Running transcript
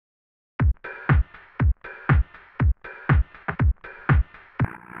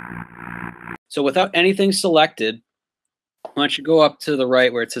So without anything selected, why don't you go up to the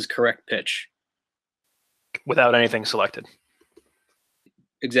right where it says correct pitch? Without anything selected.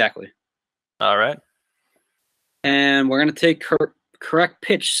 Exactly. All right. And we're going to take correct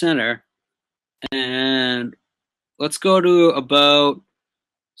pitch center, and let's go to about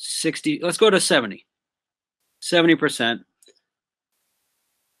 60. Let's go to 70. 70%.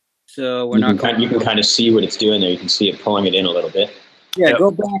 So we're you can kind of see what it's doing there. You can see it pulling it in a little bit. Yeah, yep.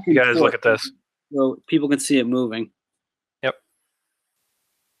 Go back and you guys look at this. So people can see it moving. Yep.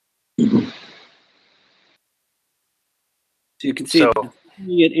 So you can see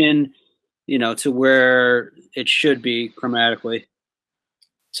it in, to where it should be chromatically.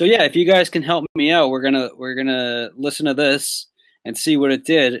 So yeah, if you guys can help me out, we're gonna listen to this and see what it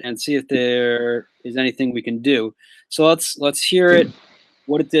did and see if there is anything we can do. So let's hear it,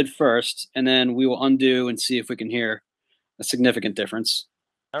 what it did first, and then we will undo and see if we can hear a significant difference.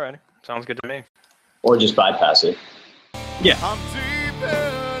 All right, sounds good to me. Or just bypass it. Yeah. I'm deep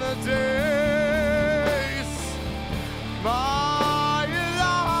in a daze. My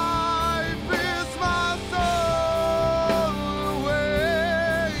life is my soul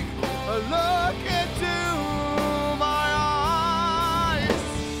awake. Look into my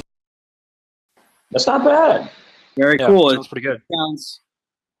eyes. That's not bad. Very cool. Sounds pretty good.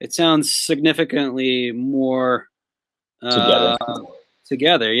 It sounds significantly more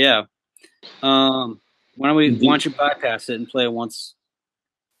together, yeah. Why don't you bypass it and play it once?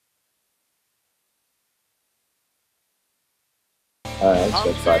 All right, so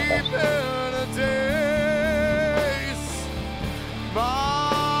let's bypass.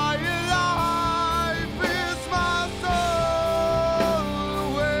 My life is my soul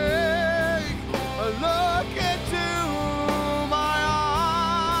awake. Look into my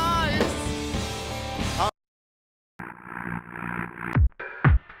eyes.